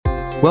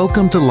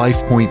Welcome to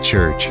LifePoint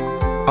Church.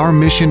 Our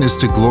mission is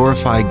to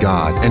glorify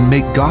God and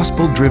make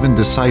gospel-driven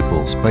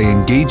disciples by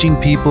engaging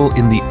people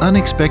in the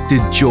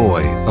unexpected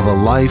joy of a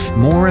life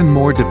more and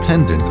more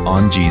dependent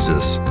on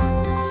Jesus.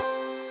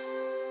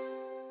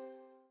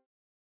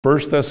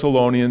 1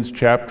 Thessalonians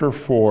chapter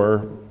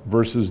 4,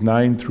 verses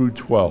 9 through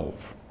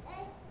 12.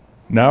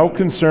 Now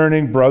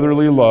concerning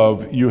brotherly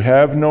love, you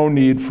have no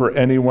need for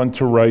anyone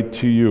to write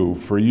to you,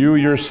 for you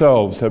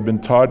yourselves have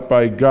been taught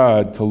by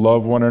God to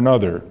love one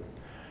another.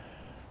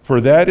 For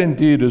that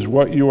indeed is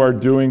what you are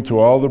doing to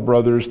all the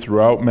brothers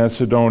throughout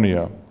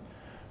Macedonia.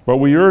 But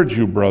we urge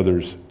you,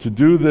 brothers, to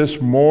do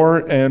this more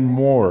and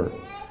more,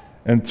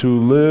 and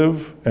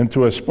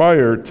to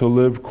aspire to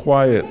live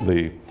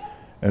quietly,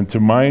 and to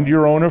mind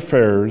your own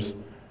affairs,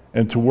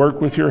 and to work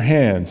with your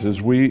hands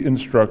as we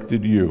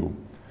instructed you,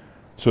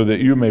 so that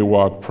you may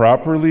walk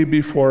properly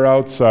before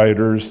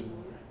outsiders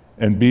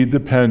and be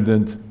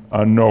dependent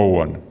on no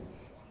one.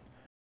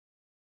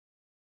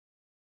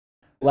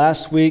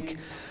 Last week,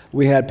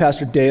 we had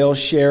Pastor Dale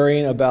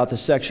sharing about the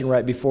section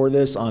right before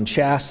this on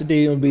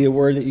chastity. It would be a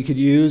word that you could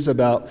use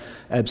about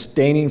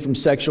abstaining from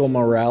sexual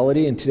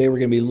morality. And today we're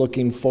going to be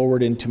looking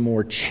forward into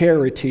more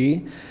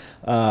charity.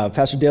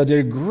 Pastor Dale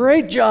did a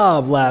great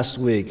job last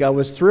week. I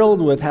was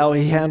thrilled with how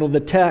he handled the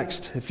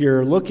text. If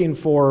you're looking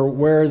for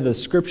where the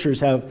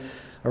scriptures have,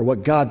 or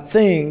what God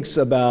thinks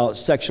about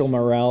sexual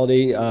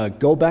morality,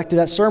 go back to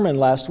that sermon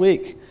last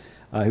week.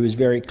 He was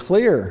very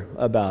clear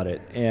about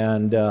it.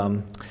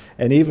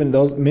 And even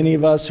those many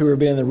of us who have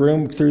been in the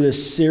room through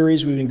this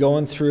series, we've been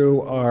going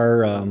through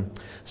our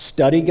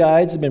study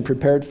guides have been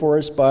prepared for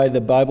us by the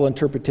Bible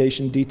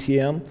Interpretation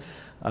DTM.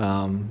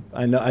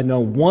 I know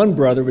one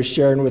brother was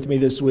sharing with me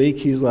this week.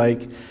 He's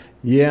like,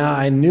 "Yeah,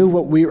 I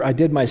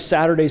did my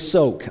Saturday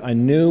soak. I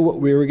knew what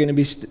we were going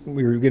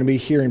to be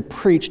hearing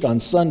preached on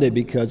Sunday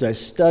because I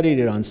studied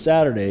it on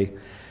Saturday,"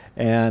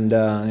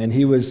 and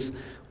he was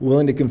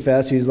willing to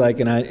confess. He's like,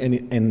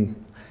 and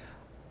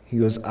he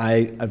goes,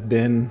 I've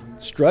been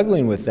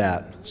struggling with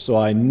that. So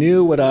I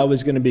knew what I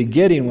was going to be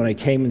getting when I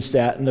came and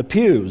sat in the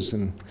pews.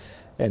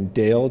 And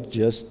Dale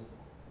just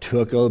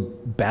took a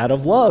bat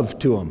of love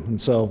to him. And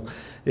so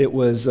it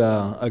was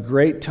a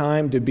great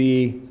time to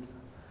be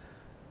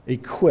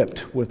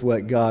equipped with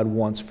what God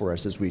wants for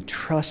us as we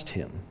trust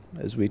Him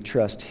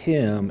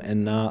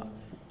and not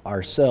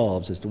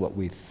ourselves as to what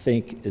we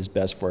think is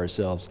best for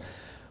ourselves.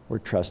 We're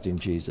trusting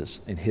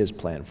Jesus and His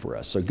plan for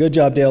us. So good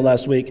job, Dale,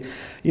 last week.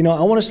 I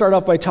want to start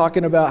off by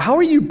talking about how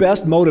are you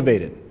best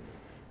motivated?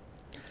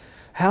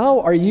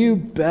 How are you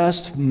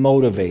best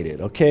motivated?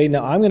 Okay,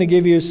 now I'm going to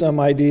give you some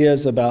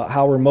ideas about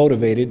how we're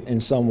motivated in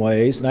some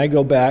ways. And I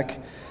go back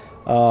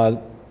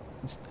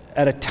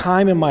at a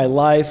time in my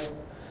life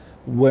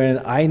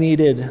when I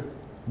needed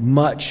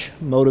much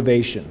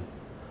motivation.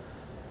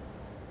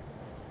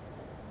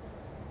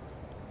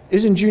 It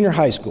was in junior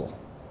high school.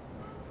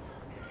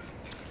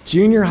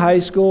 Junior high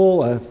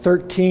school, a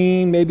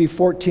 13, maybe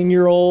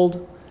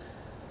 14-year-old.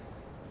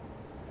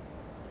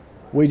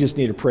 We just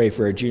need to pray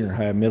for our junior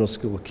high, middle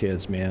school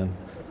kids, man.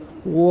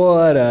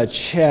 What a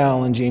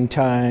challenging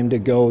time to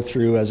go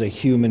through as a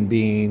human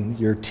being,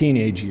 your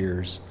teenage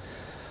years.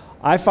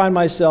 I find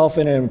myself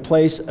in a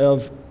place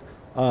of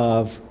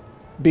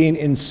being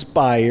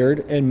inspired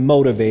and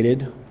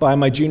motivated by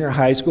my junior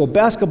high school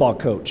basketball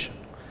coach.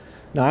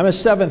 Now, I'm a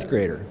 7th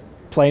grader,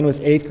 playing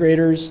with 8th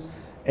graders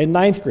and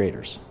 9th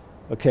graders.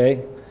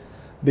 Okay,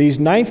 these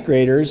 9th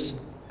graders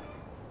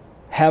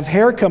have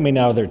hair coming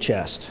out of their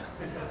chest.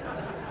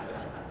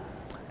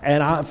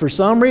 And for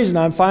some reason,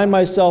 I find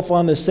myself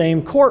on the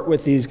same court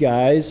with these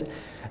guys,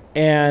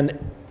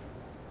 and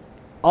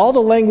all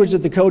the language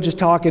that the coach is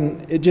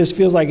talking, it just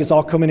feels like it's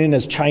all coming in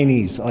as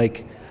Chinese.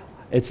 Like,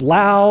 it's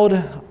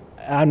loud,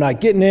 I'm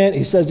not getting it.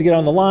 He says to get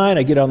on the line,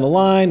 I get on the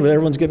line, when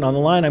everyone's getting on the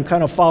line, I'm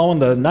kind of following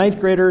the 9th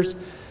graders.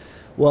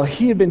 Well,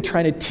 he had been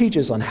trying to teach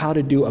us on how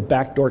to do a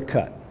backdoor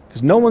cut,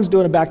 because no one's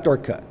doing a backdoor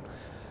cut.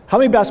 How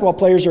many basketball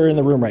players are in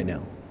the room right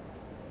now?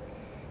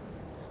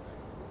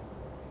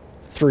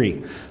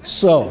 3.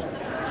 So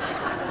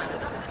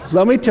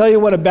let me tell you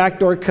what a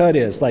backdoor cut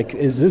is.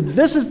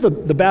 This is the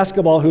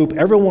basketball hoop.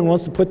 Everyone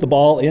wants to put the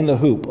ball in the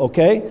hoop,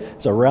 okay?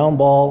 It's a round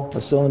ball,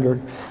 a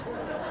cylinder.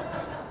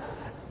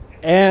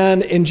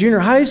 And in junior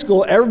high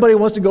school, everybody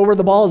wants to go where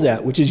the ball is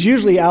at, which is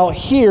usually out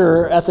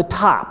here at the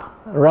top,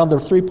 around the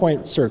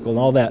three-point circle and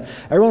all that.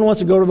 Everyone wants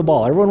to go to the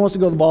ball. Everyone wants to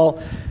go to the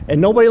ball,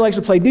 and nobody likes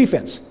to play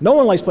defense. No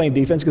one likes playing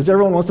defense because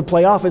everyone wants to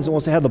play offense and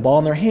wants to have the ball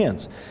in their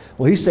hands.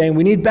 Well, he's saying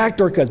we need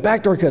backdoor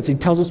cuts. He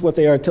tells us what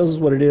they are, tells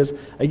us what it is.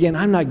 Again,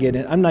 I'm not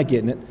getting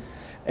it.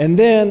 And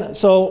then,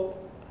 so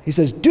he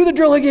says, do the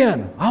drill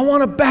again. I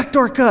want a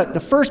backdoor cut. The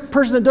first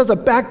person that does a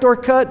backdoor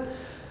cut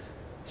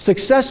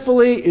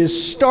successfully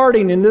is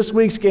starting in this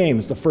week's game.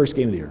 It's the first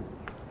game of the year.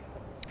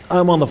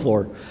 I'm on the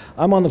floor.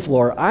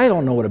 I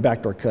don't know what a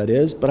backdoor cut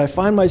is, but I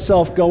find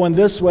myself going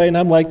this way, and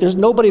I'm like, there's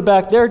nobody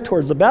back there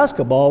towards the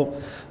basketball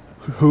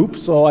hoop,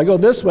 so I go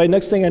this way.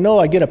 Next thing I know,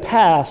 I get a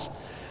pass,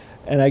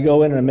 and I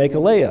go in and I make a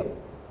layup.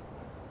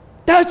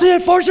 That's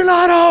it,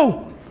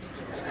 Fortunato!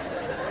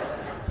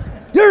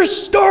 You're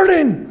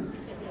starting!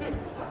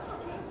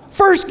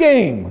 First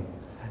game!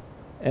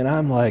 And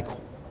I'm like,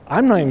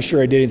 I'm not even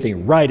sure I did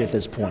anything right at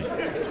this point.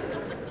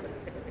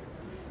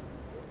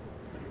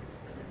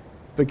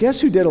 But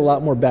guess who did a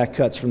lot more back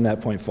cuts from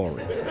that point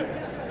forward?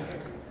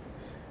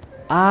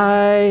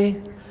 I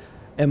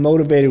am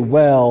motivated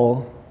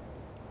well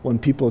when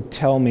people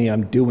tell me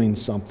I'm doing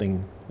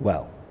something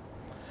well.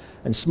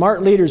 And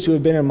smart leaders who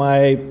have been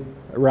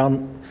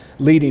around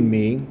leading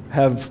me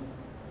have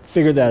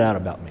figured that out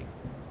about me.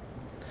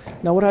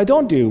 Now, what I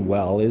don't do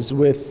well is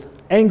with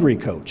angry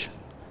coach.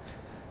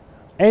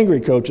 Angry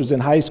coach was in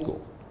high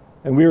school,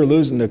 and we were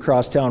losing to a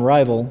crosstown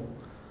rival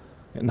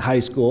in high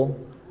school,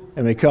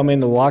 and we come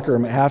into the locker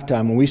room at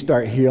halftime, and we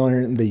start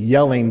hearing the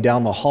yelling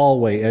down the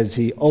hallway as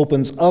he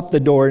opens up the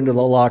door into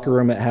the locker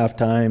room at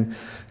halftime,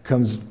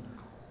 comes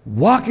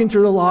walking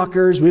through the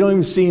lockers. We don't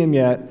even see him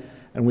yet,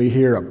 and we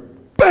hear a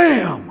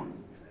bam!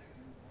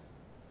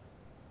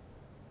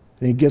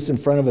 And he gets in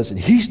front of us, and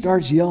he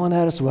starts yelling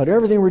at us about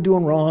everything we're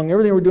doing wrong,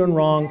 everything we're doing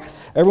wrong.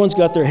 Everyone's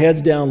got their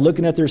heads down,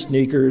 looking at their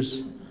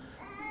sneakers.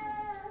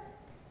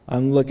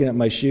 I'm looking at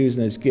my shoes,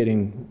 and it's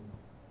getting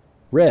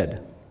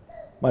red.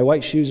 My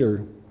white shoes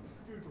are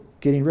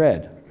getting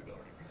red.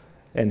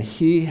 And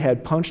he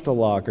had punched a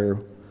locker,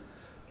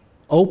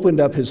 opened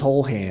up his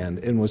whole hand,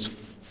 and was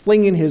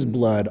flinging his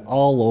blood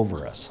all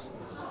over us.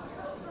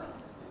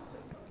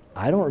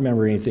 I don't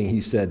remember anything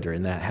he said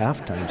during that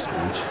halftime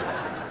speech.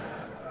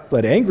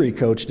 But angry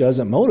coach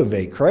doesn't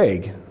motivate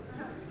Craig.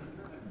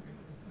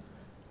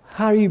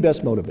 How are you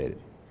best motivated?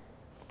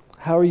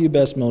 How are you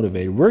best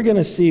motivated? We're going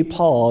to see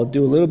Paul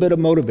do a little bit of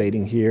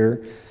motivating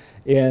here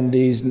in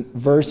these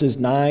verses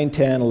 9,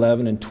 10,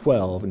 11, and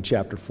 12 in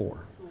chapter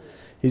 4.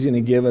 He's going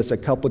to give us a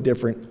couple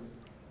different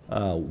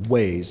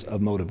ways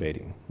of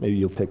motivating. Maybe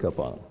you'll pick up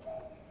on them.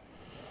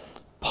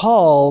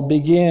 Paul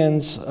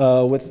begins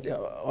with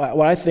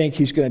what I think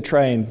he's going to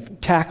try and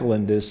tackle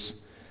in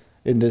this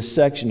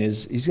section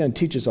is he's going to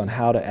teach us on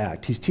how to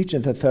act. He's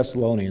teaching the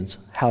Thessalonians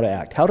how to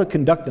act, how to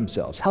conduct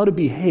themselves, how to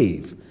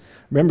behave.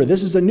 Remember,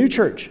 this is a new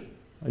church,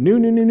 a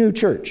new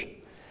church.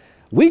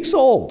 Weeks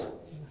old,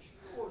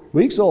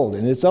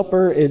 and it's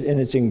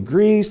it's in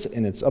Greece,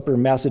 and it's Upper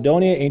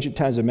Macedonia, ancient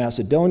times of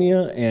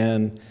Macedonia,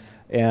 and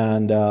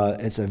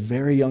it's a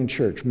very young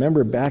church.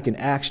 Remember, back in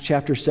Acts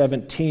chapter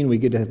 17, we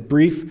get a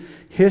brief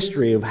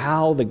history of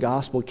how the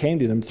gospel came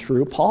to them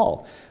through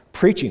Paul,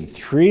 preaching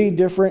 3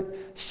 different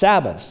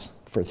Sabbaths.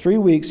 For 3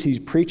 weeks, he's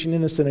preaching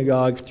in the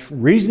synagogue,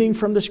 reasoning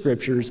from the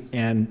scriptures,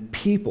 and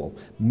people,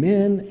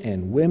 men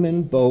and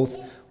women both,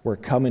 were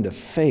coming to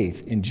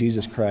faith in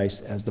Jesus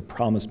Christ as the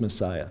promised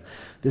Messiah.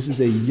 This is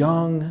a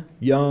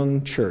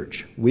young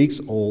church,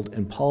 weeks old,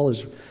 and Paul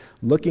is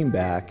looking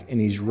back,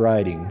 and he's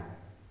writing,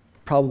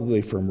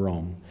 probably from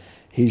Rome.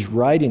 He's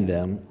writing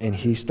them, and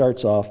he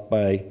starts off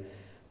by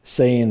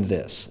saying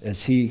this,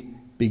 as he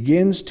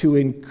begins to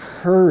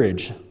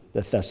encourage the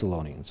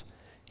Thessalonians.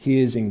 He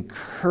is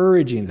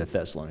encouraging the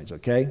Thessalonians,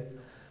 okay?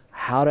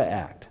 How to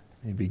act.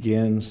 He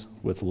begins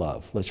with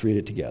love. Let's read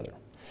it together.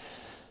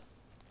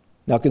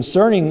 Now,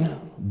 concerning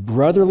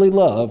brotherly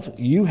love,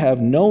 you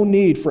have no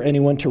need for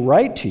anyone to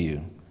write to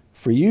you,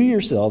 for you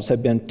yourselves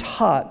have been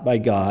taught by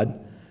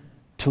God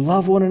to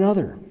love one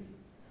another.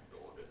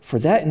 For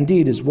that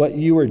indeed is what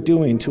you are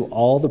doing to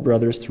all the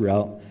brothers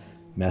throughout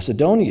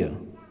Macedonia.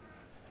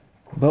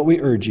 But we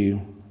urge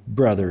you,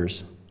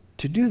 brothers,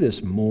 to do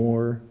this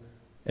more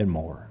and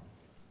more.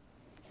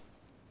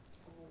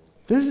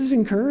 This is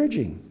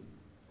encouraging.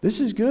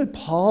 This is good.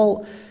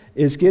 Paul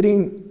is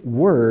getting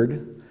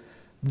word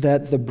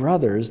that the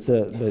brothers,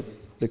 the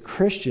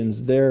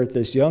Christians there at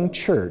this young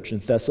church in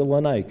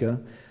Thessalonica,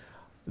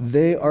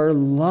 they are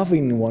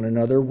loving one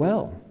another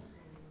well.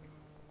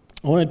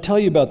 I want to tell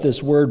you about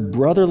this word,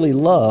 brotherly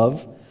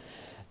love.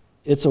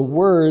 It's a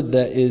word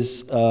that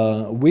is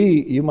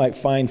you might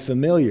find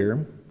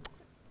familiar.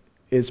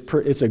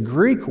 It's a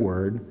Greek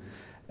word,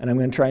 and I'm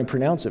going to try and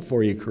pronounce it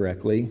for you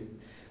correctly.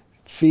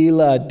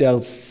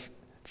 Philadelphia.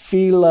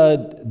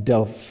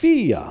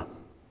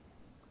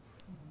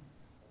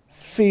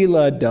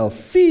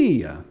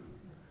 Philadelphia.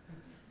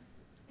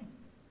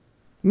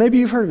 Maybe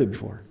you've heard of it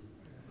before.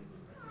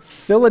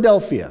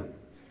 Philadelphia.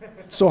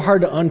 So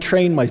hard to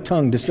untrain my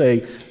tongue to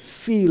say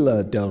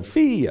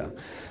Philadelphia.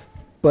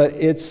 But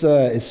it's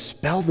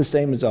spelled the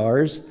same as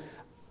ours.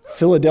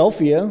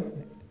 Philadelphia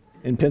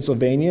in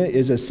Pennsylvania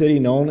is a city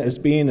known as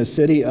being a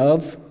city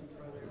of...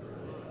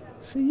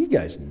 See, you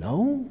guys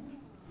know.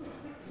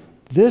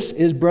 This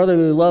is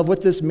brotherly love.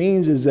 What this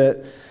means is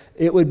that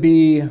it would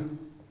be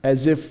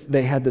as if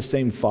they had the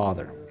same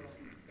father.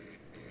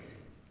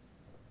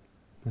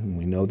 And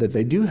we know that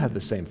they do have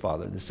the same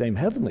father, the same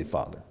heavenly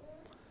father.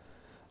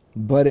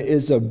 But it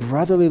is a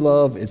brotherly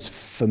love. It's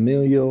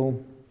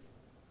familial.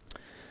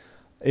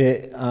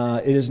 It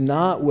is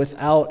not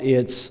without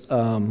its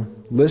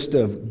list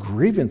of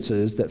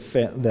grievances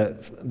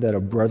that a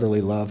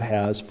brotherly love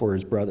has for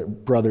his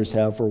brothers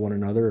have for one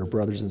another, or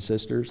brothers and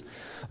sisters.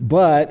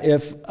 But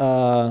if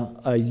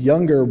a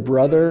younger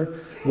brother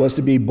was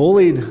to be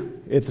bullied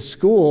at the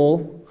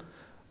school,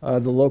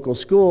 the local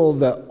school,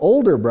 the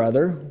older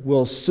brother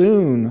will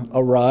soon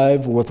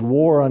arrive with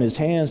war on his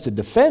hands to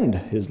defend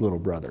his little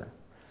brother.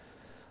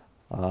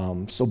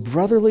 So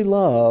brotherly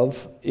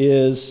love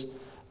is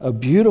a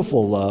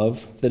beautiful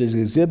love that is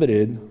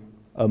exhibited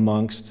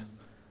amongst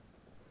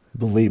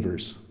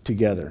believers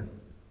together.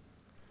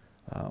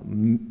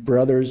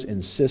 Brothers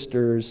and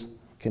sisters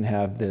can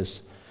have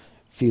this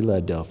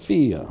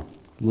Philadelphia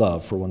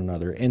love for one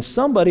another. And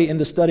somebody in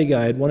the study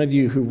guide, one of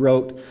you who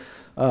wrote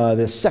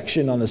this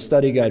section on the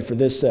study guide for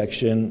this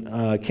section,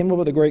 came up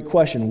with a great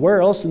question.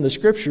 Where else in the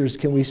scriptures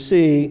can we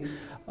see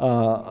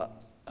brotherly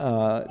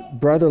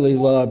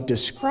love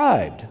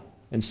described?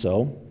 And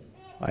so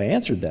I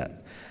answered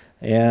that.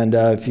 And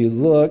if you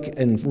look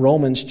in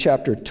Romans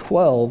chapter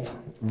 12,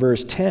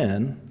 verse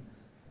 10,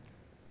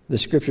 the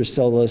scriptures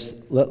tell us,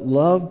 let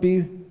love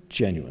be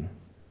genuine.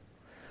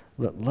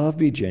 Let love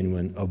be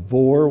genuine.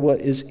 Abhor what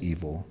is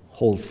evil.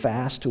 Hold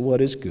fast to what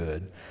is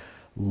good.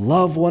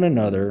 Love one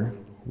another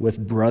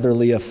with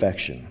brotherly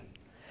affection.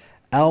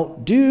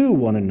 Outdo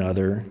one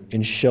another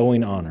in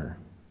showing honor.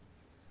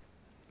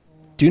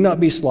 Do not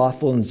be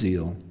slothful in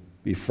zeal.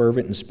 Be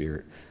fervent in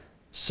spirit.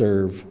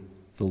 Serve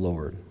the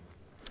Lord.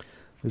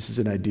 This is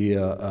an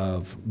idea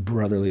of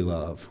brotherly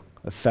love,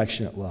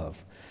 affectionate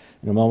love.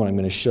 In a moment, I'm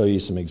going to show you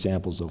some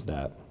examples of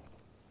that.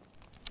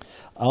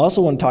 I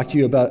also want to talk to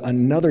you about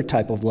another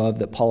type of love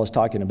that Paul is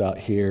talking about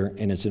here,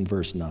 and it's in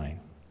verse 9.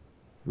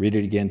 Read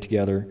it again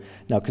together.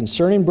 Now,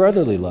 concerning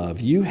brotherly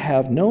love, you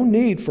have no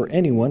need for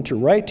anyone to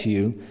write to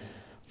you,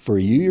 for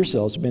you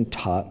yourselves have been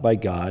taught by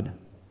God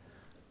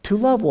to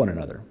love one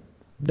another.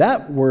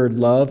 That word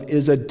love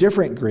is a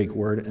different Greek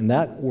word, and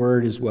that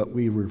word is what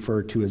we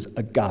refer to as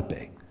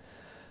agape.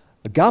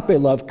 Agape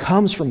love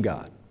comes from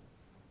God.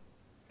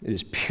 It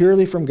is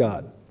purely from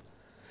God.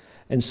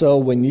 And so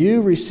when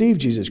you receive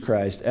Jesus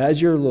Christ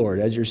as your Lord,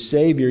 as your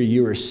Savior,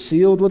 you are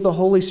sealed with the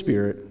Holy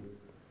Spirit,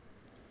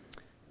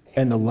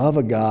 and the love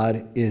of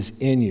God is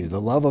in you. The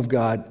love of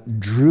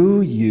God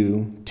drew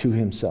you to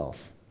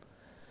himself.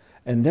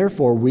 And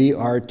therefore, we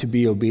are to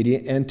be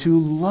obedient and to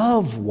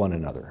love one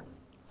another.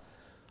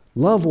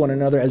 Love one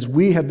another as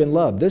we have been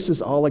loved. This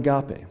is all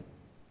agape.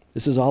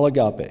 This is all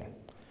agape.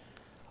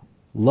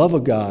 Love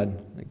of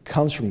God, it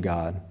comes from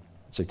God.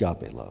 It's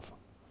agape love.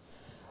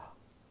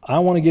 I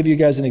want to give you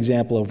guys an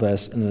example of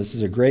this, and this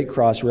is a great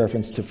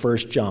cross-reference to 1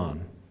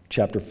 John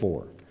chapter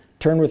 4.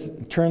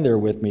 Turn there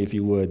with me, if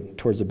you would,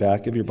 towards the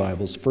back of your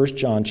Bibles. 1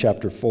 John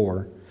chapter 4.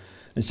 And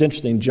it's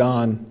interesting,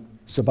 John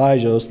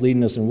Sabajos,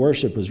 leading us in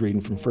worship, was reading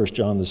from 1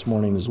 John this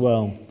morning as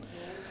well.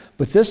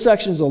 But this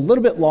section is a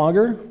little bit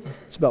longer.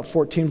 It's about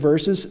 14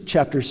 verses.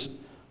 Chapter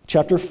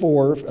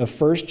 4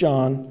 of 1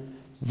 John,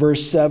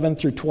 verse 7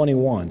 through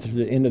 21,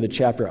 through the end of the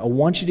chapter. I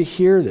want you to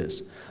hear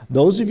this.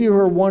 Those of you who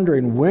are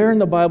wondering, where in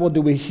the Bible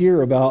do we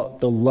hear about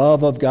the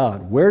love of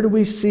God? Where do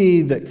we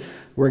see that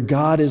where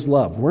God is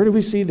love? Where do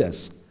we see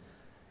this?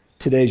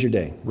 Today's your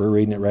day. We're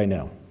reading it right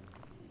now.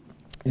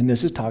 And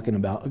this is talking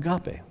about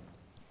agape.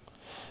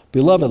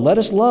 Beloved, let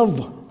us love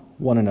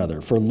one another,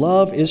 for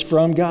love is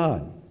from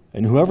God.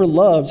 And whoever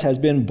loves has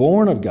been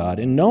born of God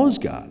and knows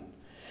God.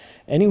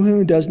 Anyone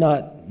who does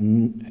not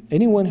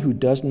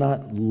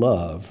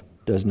love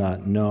does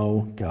not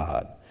know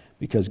God,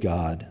 because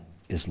God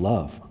is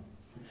love.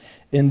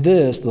 In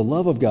this, the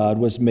love of God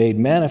was made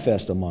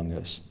manifest among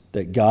us,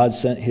 that God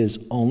sent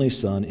his only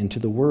Son into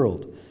the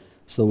world,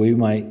 so we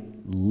might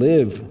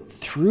live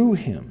through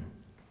him.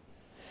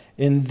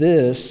 In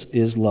this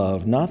is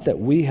love, not that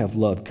we have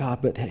loved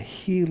God, but that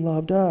he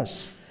loved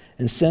us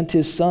and sent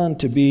his Son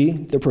to be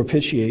the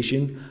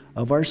propitiation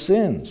of our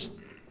sins.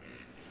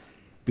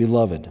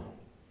 Beloved,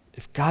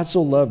 if God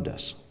so loved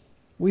us,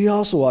 we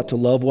also ought to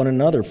love one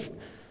another.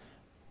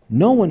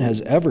 No one has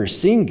ever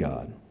seen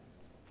God.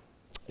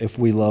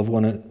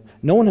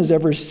 No one has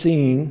ever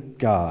seen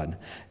God.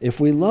 If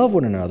we love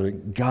one another,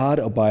 God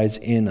abides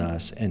in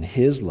us, and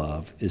his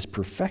love is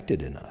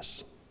perfected in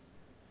us.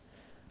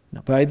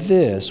 Now, by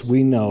this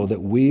we know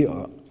that we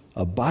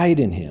abide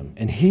in him,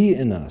 and he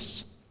in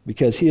us,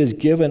 because he has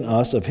given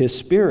us of his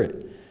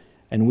Spirit.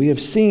 And we have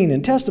seen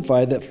and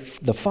testified that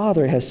the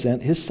Father has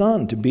sent his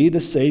Son to be the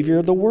Savior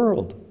of the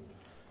world.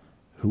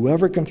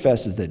 Whoever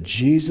confesses that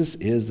Jesus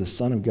is the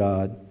Son of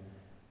God,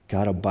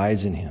 God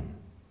abides in him,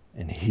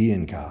 and he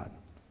in God.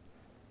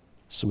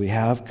 So we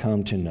have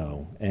come to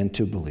know and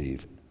to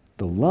believe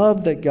the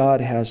love that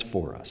God has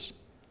for us.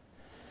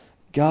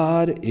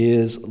 God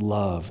is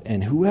love,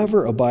 and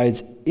whoever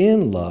abides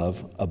in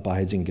love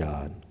abides in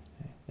God,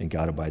 and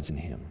God abides in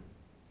him.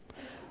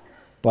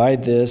 By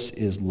this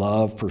is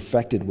love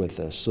perfected with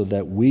us, so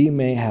that we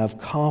may have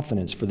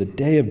confidence for the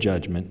day of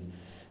judgment,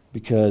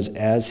 because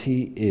as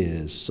he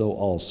is, so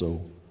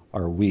also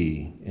are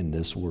we in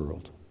this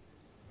world.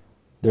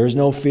 There is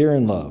no fear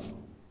in love,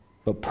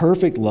 but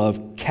perfect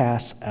love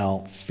casts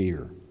out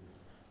fear.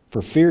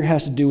 For fear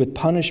has to do with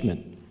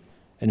punishment,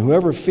 and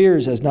whoever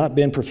fears has not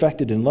been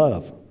perfected in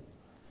love.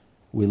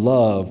 We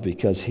love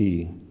because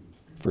he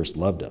first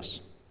loved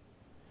us.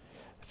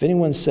 If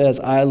anyone says,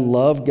 I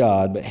love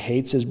God, but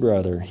hates his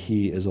brother,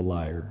 he is a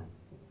liar.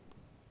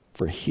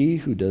 For he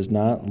who does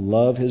not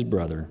love his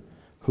brother,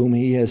 whom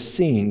he has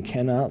seen,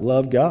 cannot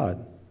love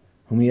God,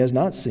 whom he has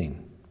not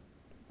seen.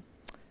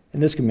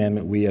 And this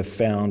commandment we have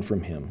found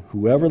from him: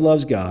 whoever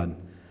loves God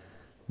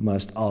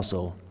must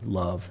also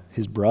love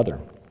his brother.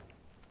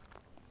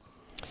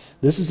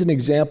 This is an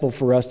example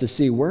for us to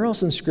see where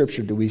else in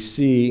Scripture do we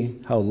see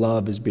how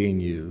love is being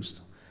used,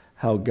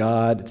 how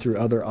God, through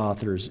other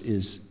authors,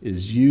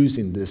 is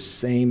using this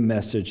same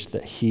message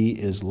that he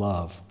is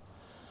love.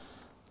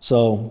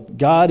 So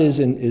God is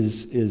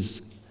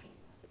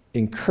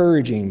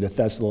encouraging the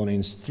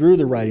Thessalonians through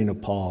the writing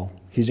of Paul.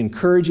 He's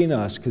encouraging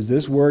us because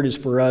this word is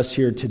for us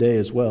here today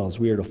as well, as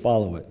we are to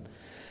follow it.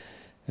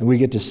 And we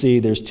get to see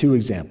there's two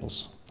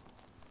examples: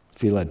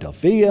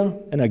 Philadelphia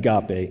and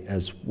agape,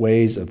 as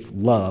ways of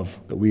love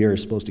that we are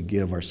supposed to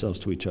give ourselves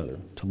to each other,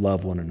 to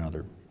love one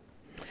another.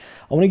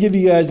 I want to give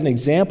you guys an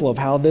example of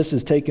how this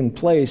has taken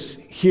place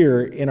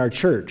here in our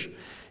church.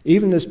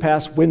 Even this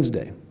past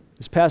Wednesday,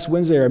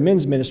 our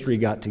men's ministry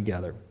got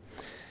together,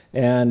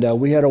 and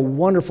we had a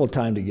wonderful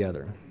time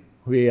together.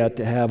 We had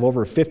to have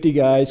over 50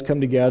 guys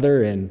come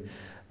together and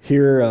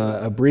hear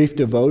a brief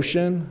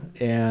devotion,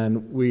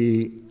 and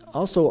we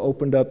also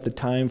opened up the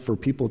time for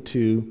people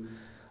to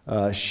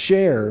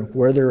share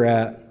where they're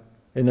at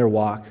in their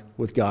walk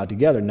with God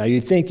together. Now,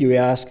 you think you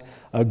ask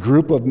a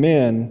group of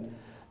men,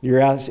 you're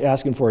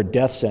asking for a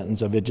death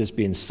sentence of it just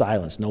being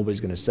silenced. Nobody's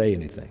going to say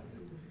anything.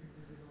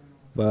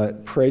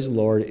 But praise the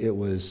Lord, it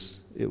was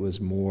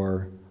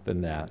more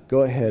than that.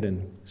 Go ahead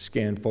and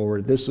scan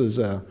forward. This was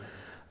a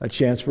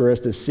chance for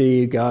us to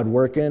see God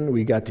working.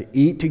 We got to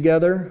eat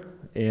together,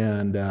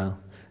 and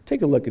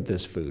take a look at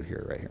this food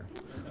here, right here.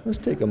 Let's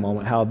take a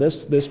moment how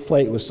this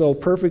plate was so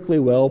perfectly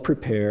well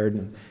prepared.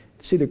 And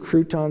see the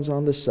croutons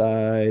on the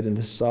side and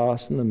the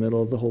sauce in the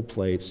middle of the whole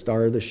plate,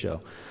 star of the show.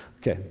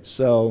 Okay,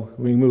 so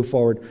we move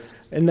forward.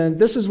 And then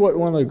this is what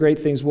one of the great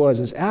things was,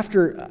 is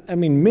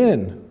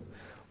men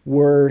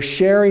were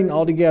sharing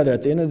all together.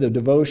 At the end of the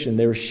devotion,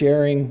 they were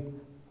sharing,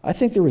 I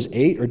think there was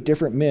 8 or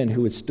different men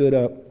who had stood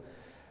up,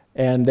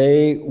 and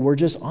they were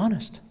just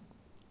honest.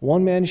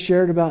 One man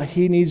shared about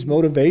he needs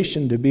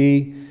motivation to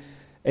be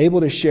able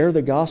to share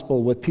the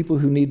gospel with people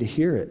who need to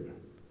hear it.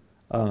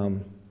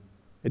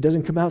 It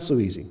doesn't come out so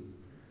easy.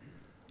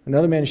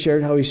 Another man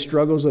shared how he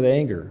struggles with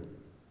anger.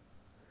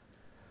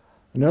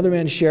 Another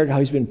man shared how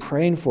he's been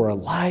praying for a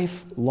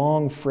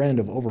lifelong friend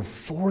of over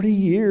 40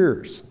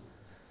 years,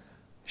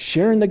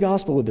 sharing the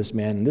gospel with this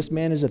man. And this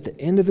man is at the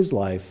end of his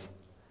life,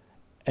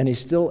 and he's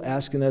still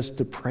asking us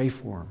to pray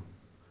for him.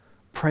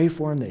 Pray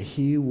for him that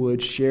he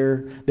would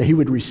share, that he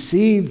would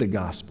receive the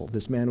gospel.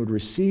 This man would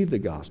receive the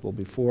gospel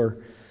before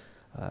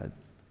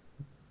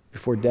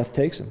death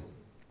takes him.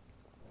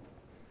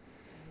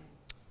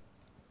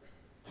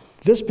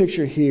 This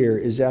picture here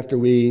is after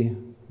we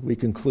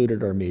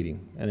concluded our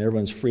meeting, and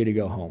everyone's free to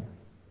go home.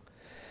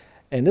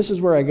 And this is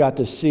where I got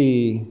to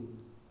see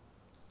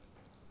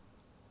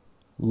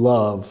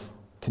love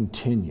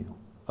continue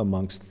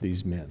amongst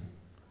these men.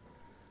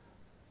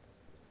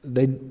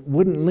 They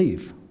wouldn't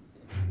leave.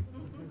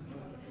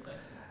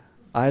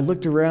 I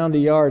looked around the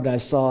yard and I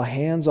saw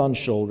hands on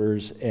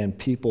shoulders and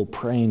people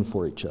praying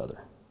for each other,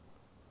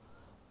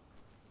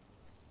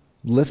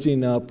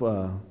 lifting up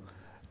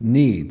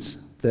needs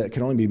that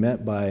can only be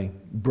met by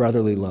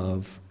brotherly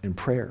love and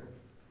prayer.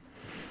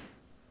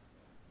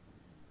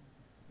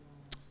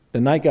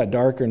 The night got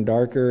darker and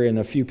darker, and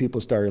a few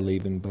people started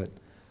leaving, but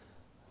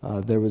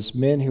there was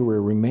men who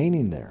were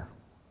remaining there,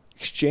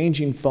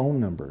 exchanging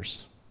phone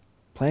numbers,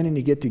 planning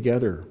to get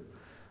together.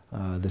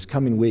 This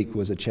coming week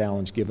was a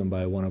challenge given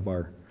by one of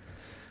our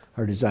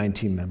design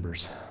team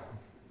members.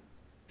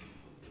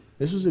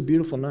 This was a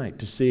beautiful night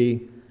to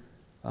see,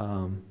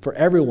 for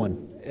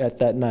everyone at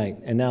that night,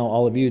 and now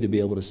all of you to be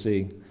able to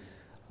see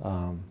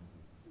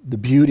the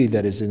beauty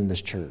that is in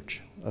this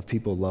church of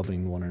people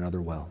loving one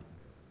another well.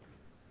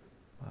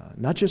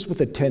 Not just with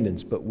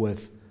attendance, but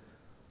with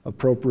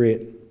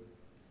appropriate,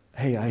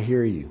 hey, I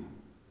hear you.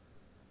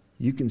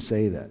 You can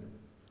say that.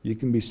 You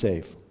can be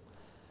safe.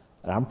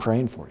 And I'm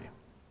praying for you.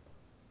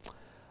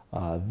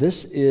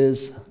 This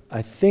is,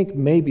 I think,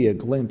 maybe a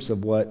glimpse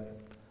of what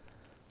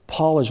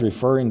Paul is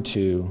referring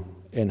to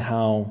and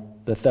how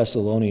the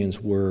Thessalonians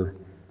were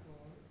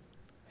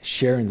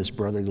sharing this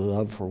brotherly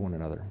love for one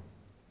another.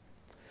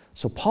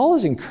 So Paul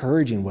is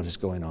encouraging what is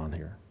going on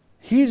here.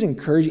 He's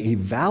encouraging, he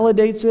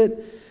validates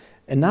it,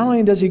 and not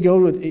only does he go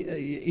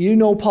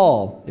with,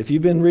 Paul, if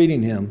you've been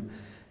reading him,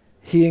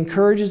 he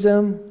encourages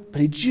them,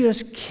 but he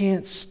just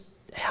can't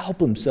help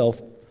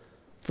himself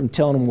from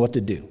telling them what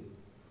to do.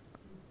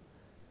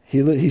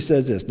 He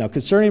says this, now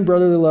concerning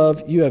brotherly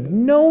love, you have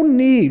no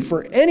need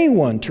for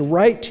anyone to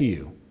write to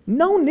you.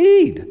 No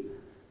need.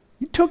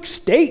 You took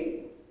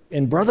state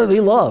in brotherly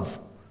love.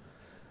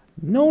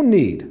 No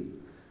need.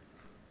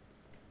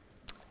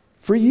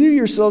 For you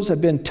yourselves have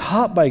been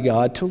taught by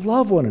God to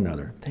love one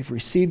another. They've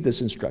received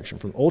this instruction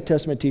from Old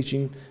Testament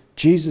teaching,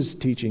 Jesus'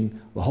 teaching,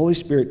 the Holy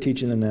Spirit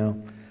teaching them now.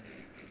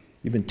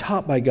 You've been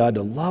taught by God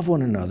to love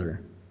one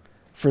another.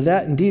 For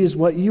that indeed is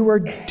what you are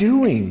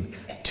doing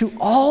to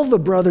all the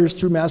brothers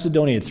through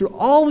Macedonia, through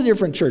all the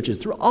different churches,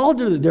 through all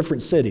the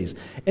different cities.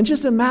 In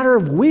just a matter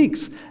of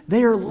weeks,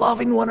 they are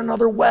loving one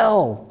another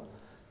well.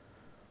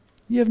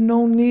 You have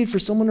no need for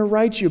someone to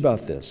write you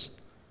about this.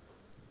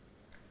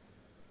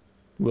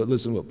 Well,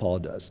 listen to what Paul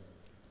does.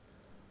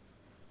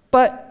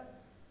 But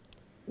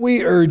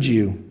we urge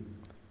you,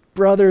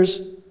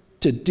 brothers,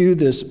 to do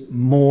this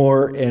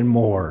more and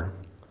more.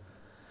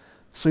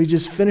 So he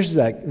just finishes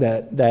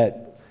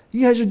that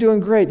you guys are doing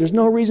great. There's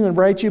no reason to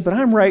write you, but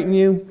I'm writing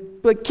you.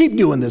 But keep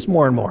doing this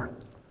more and more.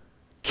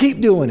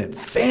 Keep doing it.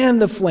 Fan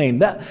the flame.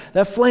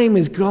 That flame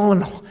is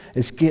going,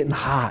 it's getting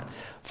hot.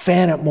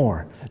 Fan it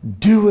more.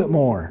 Do it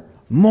more.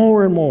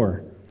 More and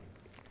more.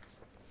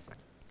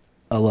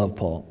 I love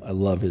Paul. I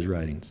love his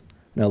writings.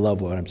 And I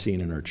love what I'm seeing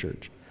in our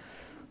church.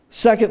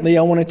 Secondly,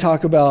 I want to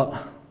talk about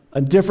a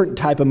different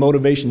type of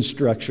motivation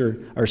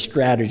structure, or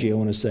strategy, I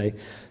want to say.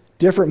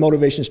 Different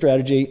motivation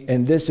strategy,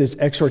 and this is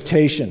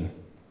exhortation.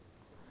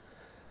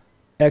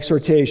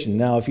 Exhortation.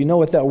 Now, if you know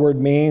what that word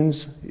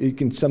means, you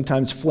can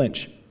sometimes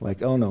flinch,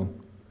 like, oh no,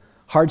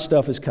 hard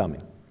stuff is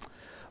coming.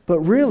 But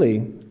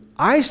really,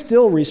 I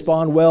still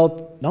respond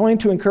well, not only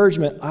to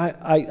encouragement,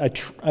 I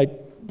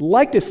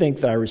like to think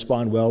that I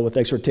respond well with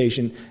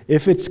exhortation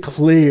if it's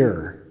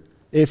clear.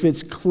 If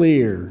it's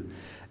clear.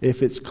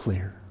 If it's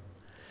clear.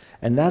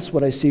 And that's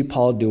what I see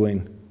Paul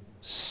doing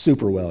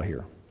super well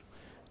here.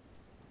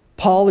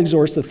 Paul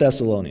exhorts the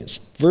Thessalonians,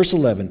 verse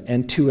 11,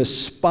 and to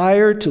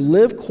aspire to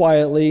live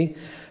quietly,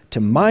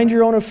 to mind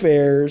your own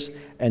affairs,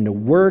 and to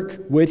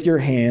work with your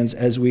hands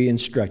as we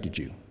instructed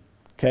you.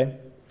 Okay?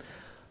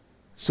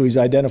 So he's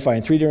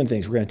identifying three different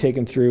things. We're going to take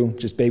him through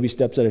just baby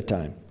steps at a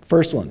time.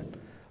 First one,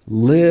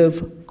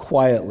 live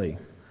quietly.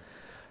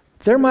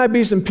 There might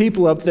be some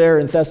people up there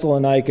in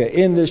Thessalonica,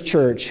 in this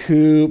church,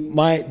 who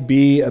might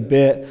be a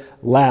bit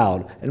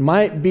loud and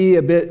might be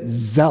a bit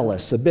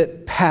zealous, a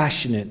bit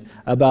passionate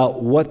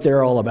about what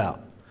they're all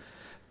about.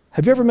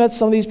 Have you ever met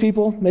some of these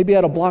people, maybe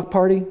at a block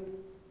party?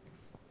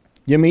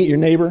 You meet your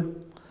neighbor,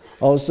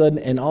 all of a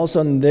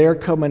sudden they're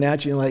coming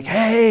at you and like,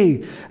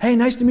 hey,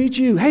 nice to meet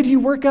you. Hey, do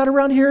you work out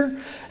around here?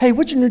 Hey,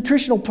 what's your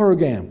nutritional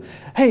program?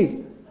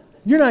 Hey,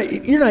 you're not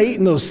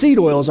eating those seed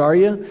oils, are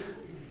you?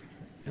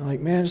 You're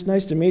like, man, it's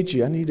nice to meet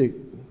you. Can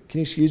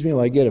you excuse me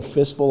while I get a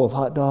fistful of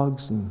hot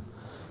dogs and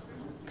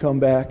come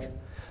back?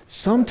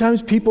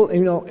 Sometimes people,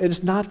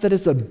 it's not that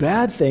it's a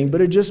bad thing, but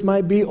it just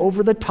might be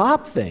over the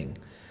top thing.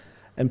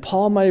 And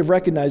Paul might have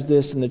recognized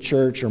this in the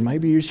church, or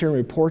maybe you're hearing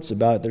reports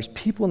about it. There's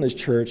people in this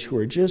church who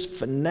are just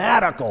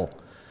fanatical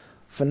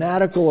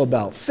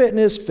about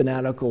fitness,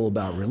 fanatical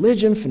about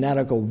religion,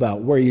 fanatical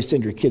about where you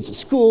send your kids to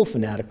school,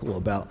 fanatical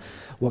about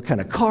what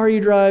kind of car you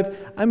drive.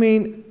 I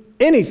mean,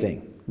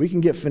 anything. We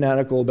can get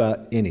fanatical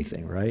about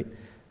anything, right?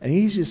 And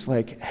he's just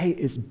like, hey,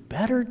 it's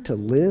better to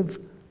live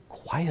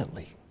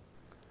quietly.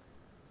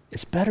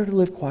 It's better to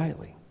live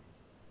quietly.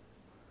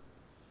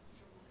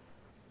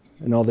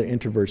 And all the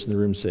introverts in the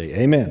room say,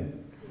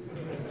 amen.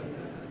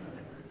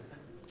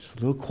 Just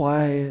a little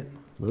quiet,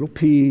 a little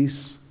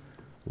peace,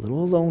 a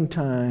little alone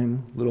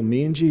time, a little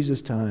me and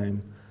Jesus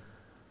time.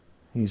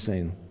 And he's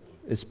saying,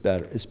 it's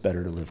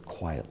better to live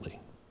quietly.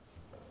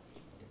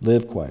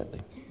 Live quietly.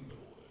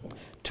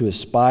 To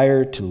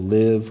aspire to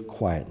live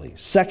quietly.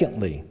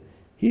 Secondly,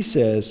 he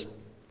says,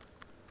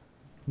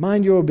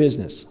 mind your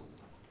business.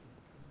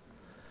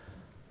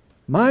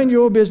 Mind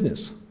your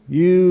business.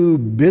 You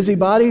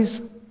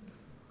busybodies,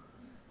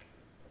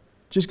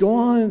 just go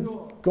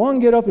on,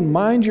 get up and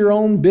mind your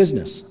own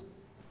business.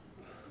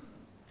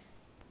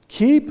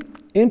 Keep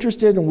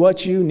interested in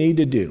what you need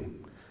to do.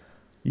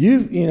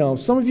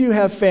 Some of you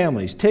have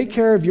families. Take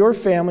care of your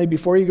family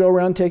before you go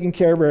around taking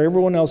care of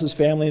everyone else's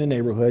family in the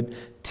neighborhood.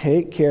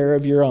 Take care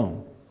of your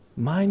own.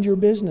 Mind your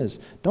business.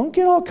 Don't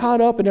get all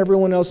caught up in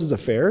everyone else's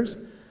affairs.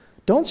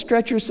 Don't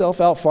stretch yourself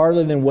out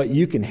farther than what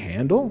you can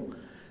handle.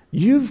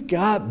 You've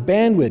got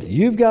bandwidth.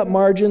 You've got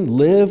margin.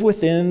 Live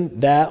within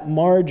that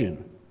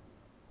margin.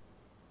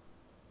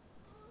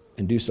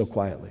 And do so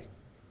quietly.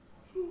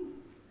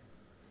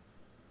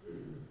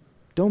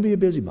 Don't be a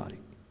busybody.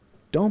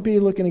 Don't be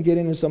looking to get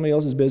into somebody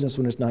else's business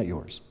when it's not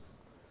yours.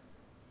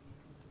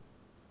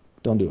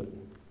 Don't do it.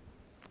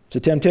 It's a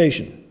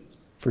temptation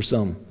for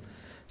some.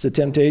 It's a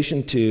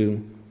temptation to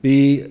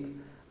be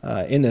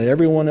into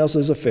everyone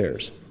else's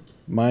affairs.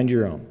 Mind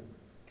your own.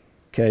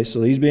 Okay,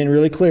 so he's being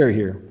really clear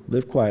here.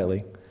 Live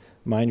quietly.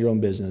 Mind your own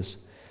business.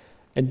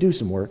 And do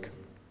some work.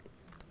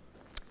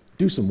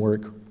 Do some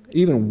work.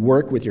 Even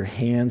work with your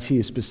hands. He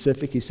is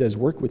specific. He says,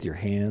 work with your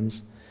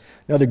hands.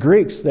 Now, the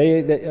Greeks,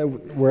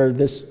 where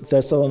this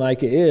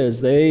Thessalonica is,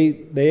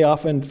 they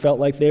often felt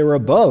like they were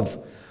above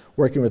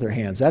working with their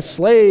hands. That's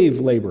slave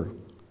labor.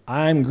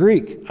 I'm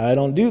Greek. I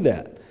don't do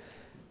that.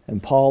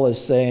 And Paul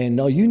is saying,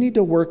 no, you need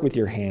to work with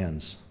your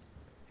hands.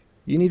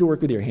 You need to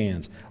work with your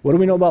hands. What do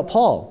we know about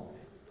Paul?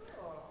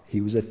 He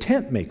was a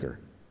tent maker.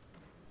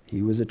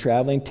 He was a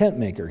traveling tent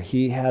maker.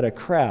 He had a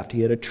craft.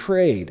 He had a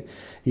trade.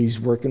 He's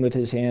working with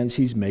his hands.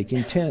 He's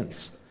making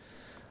tents.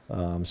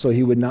 So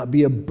he would not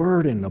be a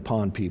burden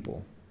upon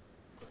people.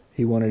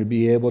 He wanted to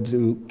be able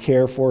to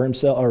care for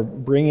himself, or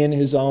bring in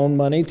his own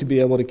money to be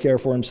able to care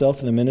for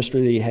himself in the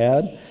ministry that he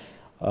had.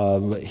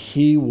 But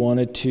he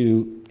wanted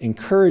to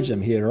encourage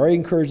them. He had already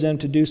encouraged them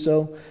to do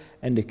so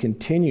and to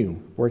continue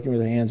working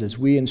with their hands as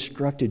we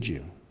instructed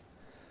you.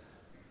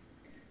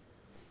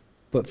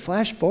 But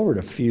flash forward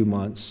a few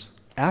months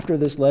after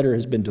this letter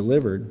has been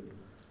delivered.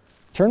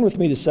 Turn with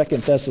me to 2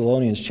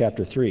 Thessalonians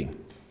chapter 3.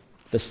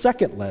 The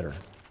second letter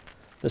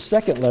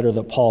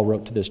that Paul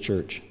wrote to this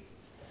church.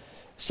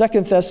 2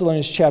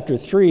 Thessalonians chapter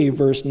 3,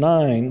 verse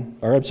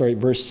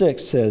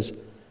 6 says,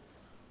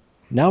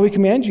 "Now we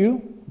command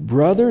you,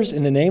 brothers,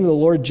 in the name of the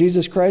Lord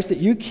Jesus Christ, that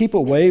you keep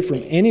away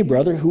from any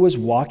brother who is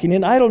walking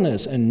in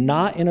idleness and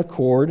not in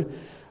accord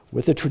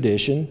with the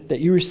tradition that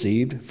you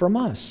received from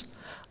us."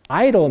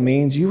 Idle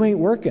means you ain't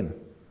working.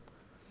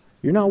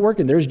 You're not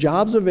working. There's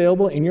jobs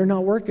available and you're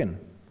not working.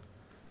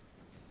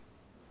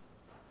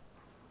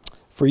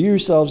 "For you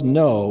yourselves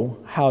know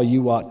how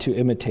you ought to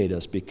imitate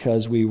us,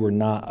 because we were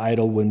not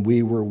idle when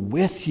we were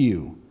with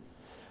you,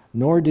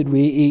 nor did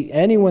we eat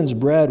anyone's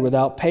bread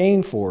without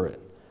paying for it.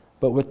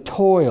 But with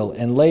toil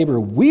and labor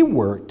we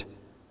worked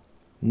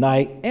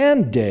night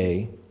and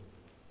day,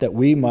 that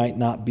we might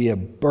not be a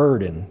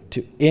burden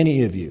to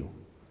any of you.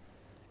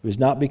 It was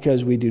not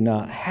because we do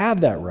not have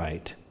that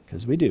right,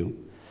 because we do,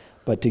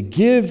 but to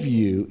give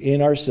you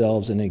in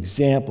ourselves an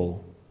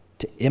example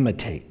to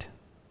imitate."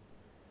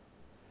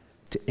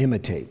 To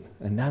imitate.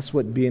 And that's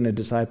what being a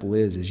disciple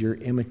is you're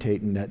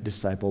imitating that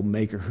disciple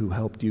maker who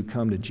helped you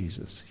come to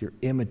Jesus. You're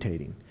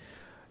imitating.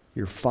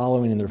 You're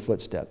following in their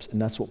footsteps. And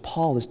that's what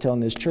Paul is telling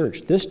this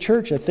church. This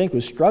church, I think,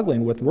 was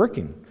struggling with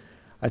working.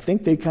 I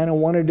think they kind of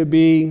wanted to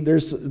be,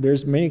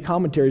 there's many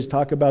commentaries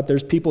talk about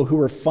there's people who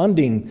are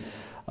funding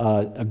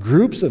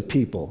groups of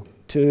people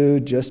to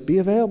just be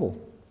available.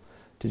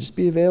 To just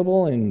be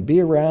available and be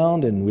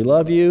around, and we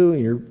love you,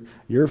 and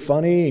you're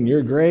funny, and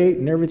you're great,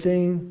 and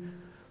everything.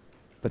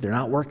 But they're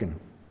not working.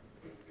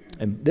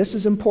 And this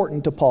is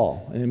important to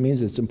Paul, and it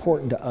means it's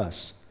important to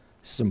us.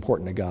 This is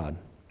important to God,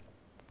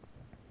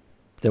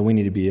 that we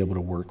need to be able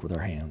to work with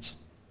our hands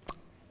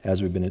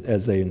as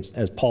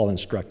Paul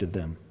instructed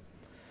them.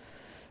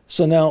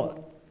 So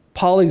now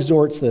Paul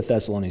exhorts the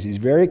Thessalonians. He's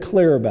very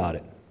clear about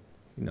it.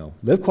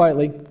 Live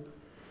quietly,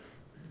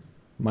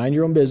 mind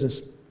your own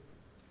business,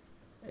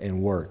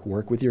 and work.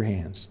 Work with your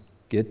hands.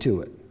 Get to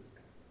it.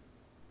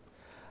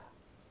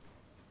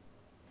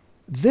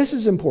 This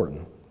is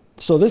important.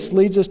 So this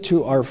leads us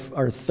to our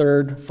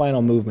third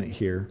final movement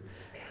here.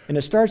 And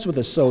it starts with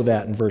a "so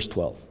that" in verse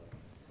 12.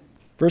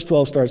 Verse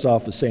 12 starts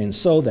off with saying,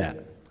 "So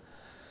that."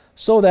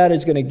 So that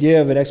is going to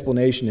give an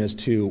explanation as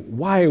to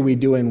why are we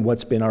doing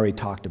what's been already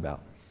talked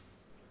about.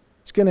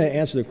 It's going to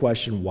answer the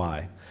question,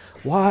 why?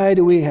 Why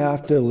do we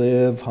have to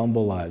live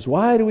humble lives?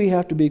 Why do we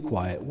have to be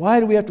quiet? Why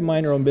do we have to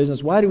mind our own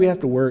business? Why do we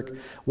have to work?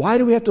 Why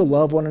do we have to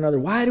love one another?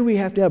 Why do we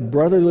have to have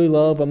brotherly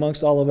love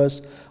amongst all of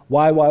us?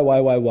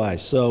 Why?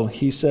 So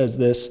he says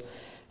this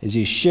as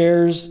he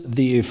shares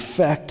the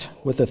effect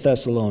with the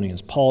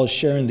Thessalonians. Paul is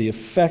sharing the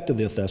effect of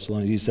the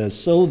Thessalonians. He says,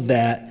 "So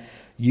that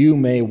you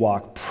may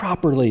walk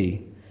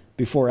properly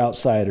before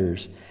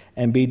outsiders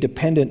and be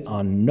dependent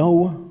on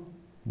no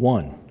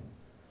one."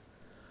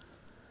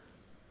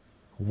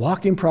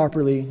 Walking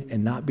properly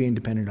and not being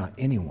dependent on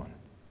anyone.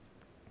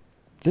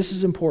 This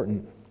is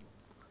important.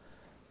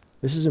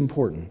 This is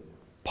important.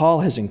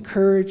 Paul has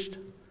encouraged,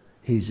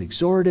 he's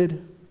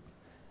exhorted,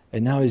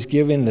 and now he's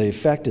giving the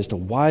effect as to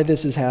why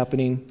this is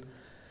happening.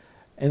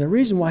 And the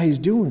reason why he's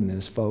doing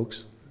this,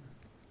 folks,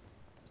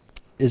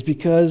 is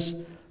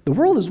because the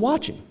world is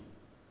watching.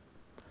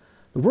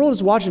 The world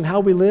is watching how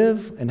we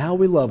live and how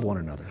we love one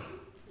another.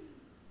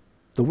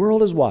 The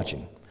world is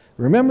watching.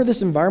 Remember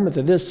this environment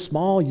that this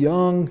small,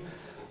 young,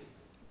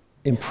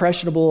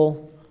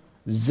 impressionable,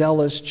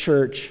 zealous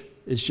church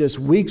is just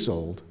weeks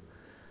old.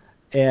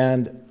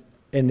 And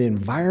the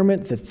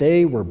environment that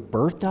they were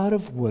birthed out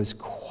of was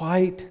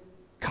quite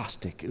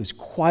caustic. It was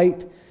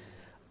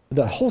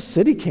the whole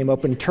city came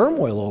up in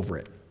turmoil over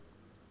it.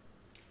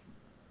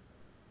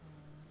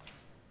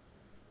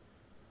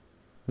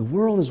 The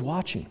world is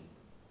watching.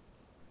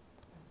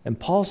 And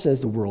Paul says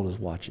the world is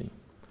watching.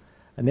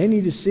 And they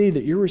need to see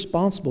that you're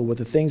responsible with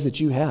the things that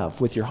you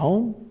have, with your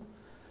home,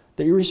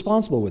 that you're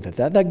responsible with it.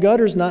 That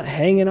gutter's not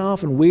hanging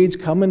off and weeds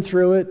coming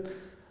through it.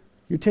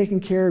 You're taking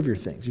care of your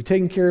things. You're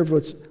taking care of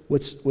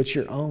what's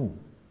your own.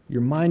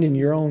 You're minding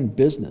your own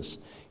business.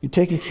 You're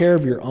taking care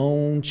of your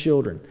own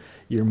children.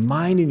 You're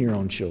minding your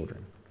own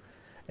children.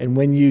 And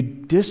when you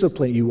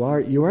discipline, you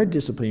are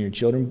disciplining your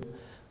children.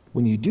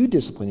 When you do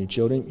discipline your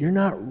children, you're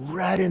not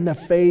red in the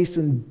face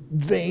and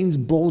veins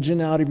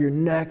bulging out of your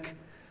neck.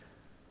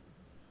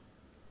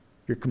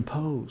 You're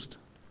composed.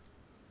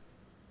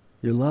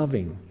 You're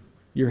loving.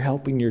 You're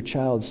helping your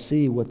child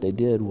see what they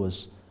did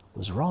was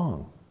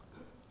wrong.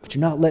 But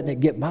you're not letting it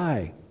get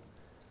by.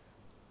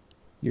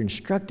 You're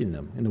instructing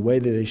them in the way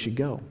that they should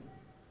go.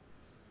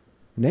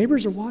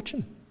 Neighbors are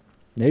watching.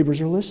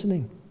 Neighbors are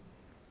listening.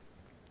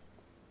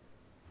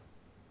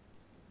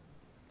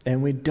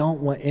 And we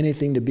don't want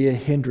anything to be a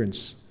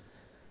hindrance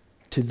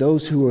to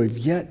those who have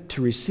yet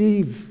to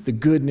receive the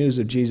good news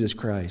of Jesus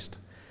Christ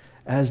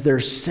as their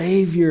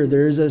Savior.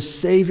 There is a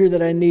Savior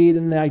that I need,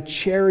 and I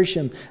cherish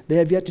Him. They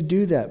have yet to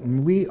do that.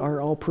 And we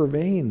are all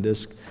purveying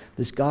this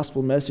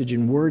gospel message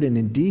in word and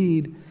in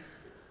deed.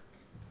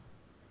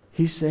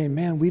 He's saying,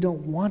 man, we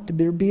don't want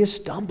there to be a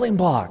stumbling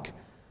block.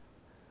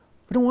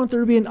 We don't want there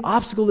to be an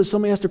obstacle that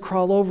somebody has to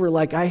crawl over.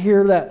 Like I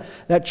hear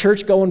that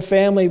church-going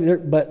family,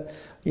 but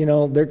they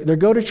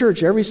go to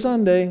church every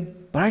Sunday,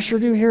 but I sure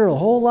do hear a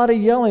whole lot of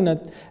yelling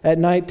at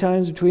night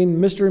times between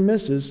Mr. and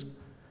Mrs.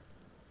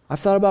 I've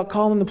thought about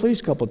calling the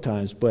police a couple of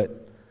times,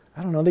 but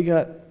I don't know, they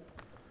got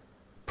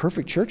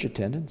perfect church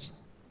attendance.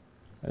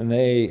 And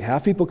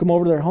half people come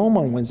over to their home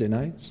on Wednesday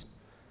nights.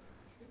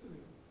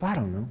 But I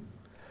don't know.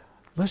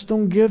 Let's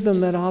don't give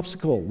them that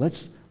obstacle.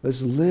 Let's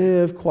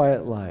live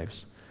quiet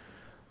lives.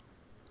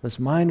 Let's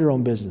mind our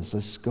own business.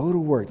 Let's go to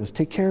work. Let's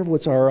take care of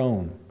what's our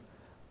own.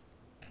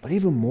 But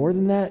even more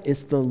than that,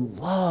 it's the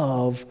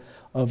love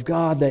of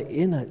God that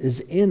is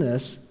in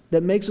us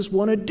that makes us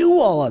want to do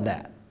all of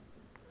that.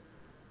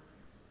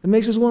 It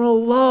makes us want to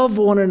love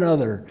one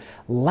another,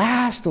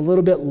 last a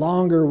little bit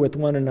longer with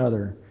one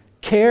another,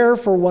 care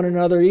for one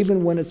another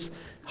even when it's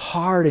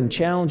hard and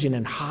challenging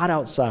and hot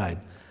outside.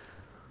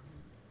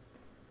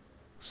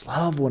 Let's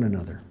love one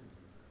another.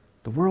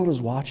 The world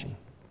is watching,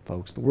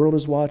 folks. The world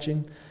is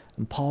watching,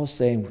 and Paul's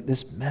saying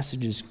this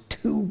message is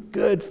too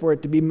good for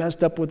it to be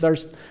messed up with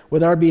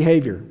our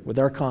behavior, with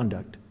our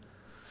conduct.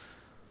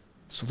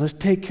 So let's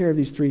take care of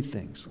these three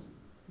things.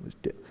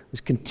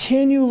 Let's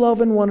continue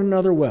loving one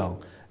another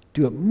well.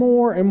 Do it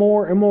more and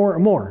more and more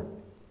and more.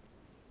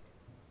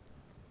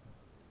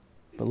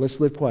 But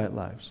let's live quiet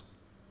lives.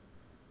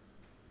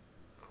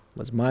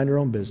 Let's mind our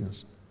own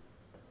business.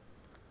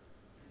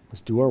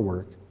 Let's do our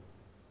work.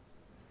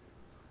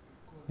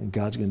 And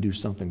God's going to do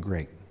something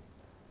great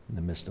in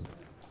the midst of it.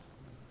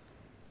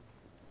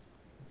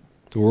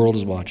 The world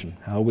is watching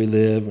how we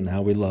live and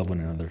how we love one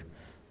another.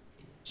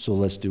 So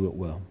let's do it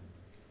well.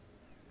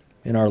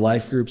 In our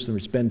life groups, when we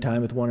spend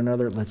time with one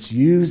another, let's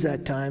use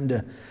that time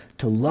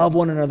to love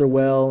one another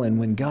well. And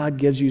when God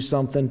gives you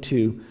something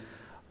to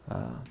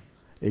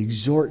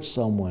exhort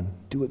someone,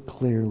 do it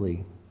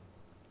clearly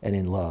and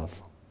in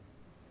love.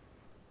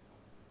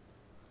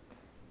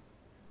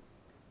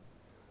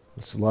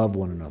 Let's love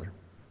one another.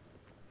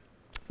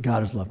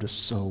 God has loved us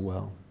so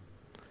well.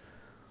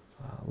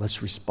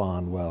 Let's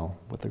respond well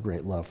with a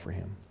great love for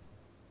Him.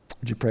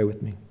 Would you pray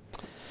with me?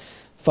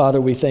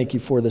 Father, we thank You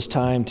for this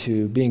time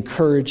to be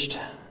encouraged,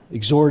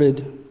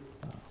 exhorted,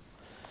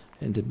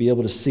 and to be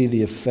able to see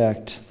the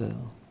effect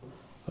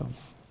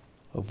of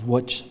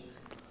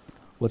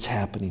what's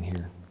happening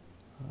here.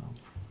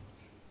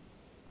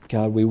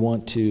 God, we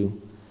want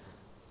to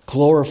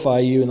glorify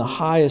You in the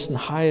highest and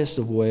highest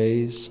of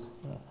ways.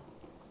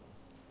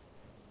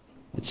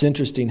 It's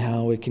interesting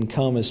how it can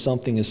come as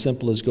something as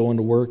simple as going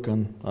to work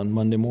on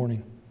Monday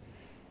morning.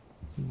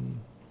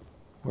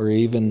 Or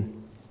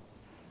even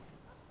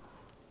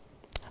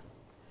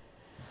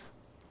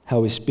how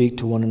we speak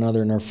to one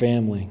another in our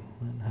family,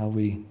 and how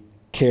we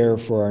care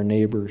for our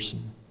neighbors.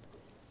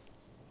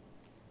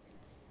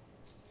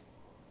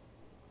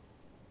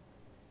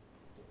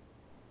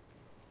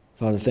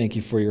 Father, thank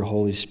You for Your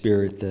Holy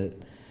Spirit that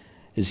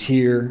is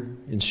here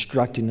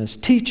instructing us,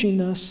 teaching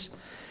us,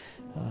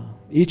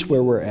 each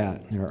where we're at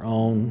in our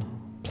own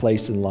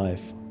place in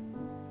life.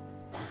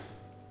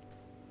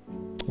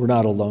 We're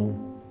not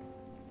alone.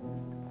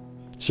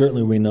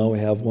 Certainly we know we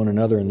have one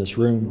another in this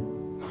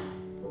room,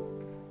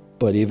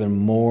 but even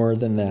more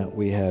than that,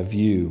 we have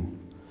You,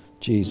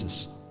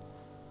 Jesus,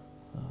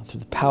 through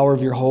the power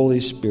of Your Holy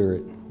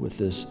Spirit with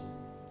this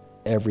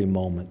every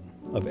moment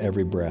of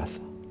every breath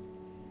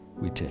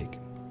we take.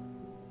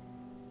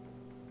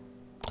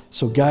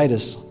 So guide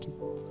us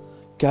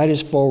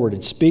forward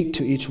and speak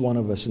to each one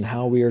of us in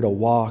how we are to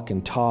walk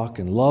and talk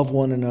and love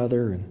one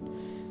another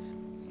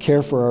and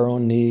care for our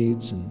own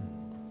needs. And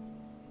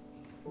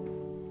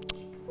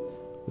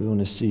we want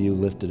to see You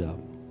lifted up.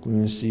 We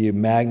want to see You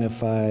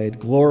magnified,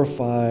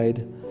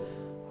 glorified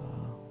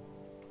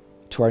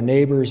to our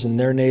neighbors and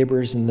their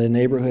neighbors and the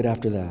neighborhood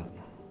after that.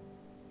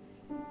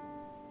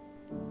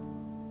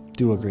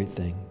 Do a great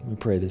thing. We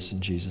pray this in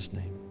Jesus'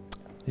 name.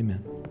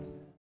 Amen.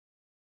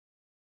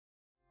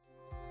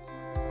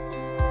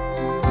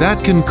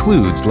 That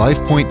concludes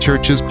LifePoint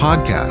Church's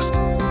podcast.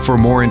 For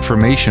more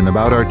information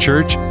about our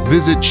church,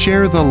 visit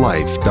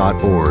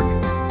sharethelife.org.